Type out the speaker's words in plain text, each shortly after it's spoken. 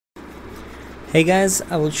Hey guys,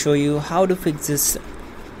 I will show you how to fix this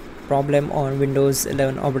problem on Windows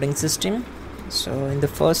 11 operating system. So in the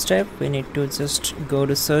first step, we need to just go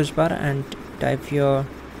to search bar and type your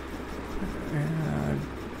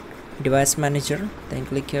device manager, then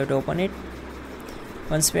click here to open it.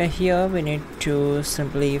 Once we are here, we need to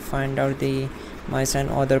simply find out the mouse and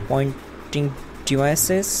other pointing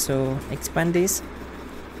devices. So expand this,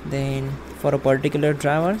 then for a particular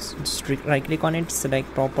driver, just right click on it,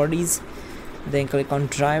 select properties, then click on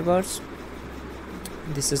drivers.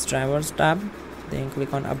 This is drivers tab, then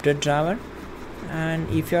click on update driver, and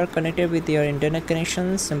if you are connected with your internet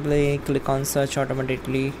connection, simply click on search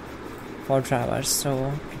automatically for drivers,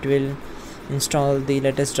 so it will install the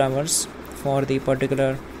latest drivers for the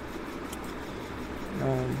particular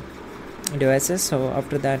devices. So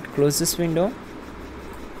after that, close this window.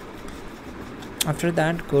 After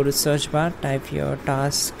that, go to search bar, type your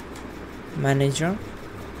task manager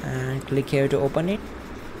and click here to open it.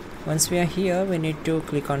 Once we are here, we need to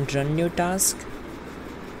click on run new task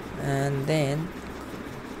and then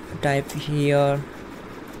type here,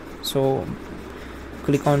 so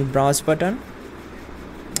click on browse button,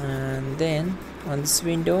 and then on this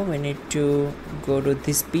window we need to go to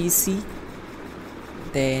this PC,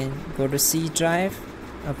 then go to C drive.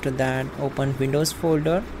 After that, open Windows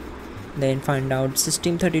folder, then find out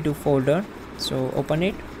system32 folder, so open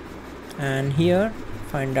it, and here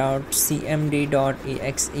find out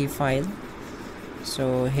cmd.exe file,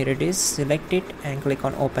 so here it is, select it and click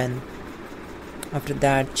on open. After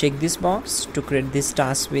that, check this box to create this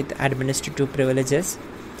task with administrative privileges,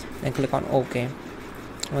 then click on OK.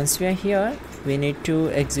 Once we are here, we need to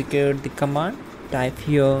execute the command. Type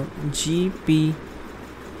here gp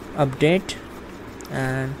update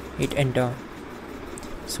and hit enter.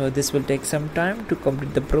 So this will take some time to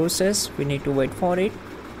complete the process, we need to wait for it.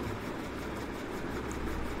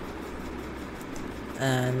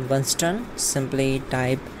 And once done, simply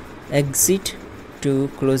type exit to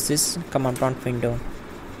close this command prompt window,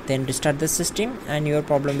 then restart the system and your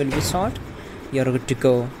problem will be solved. You're good to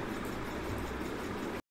go.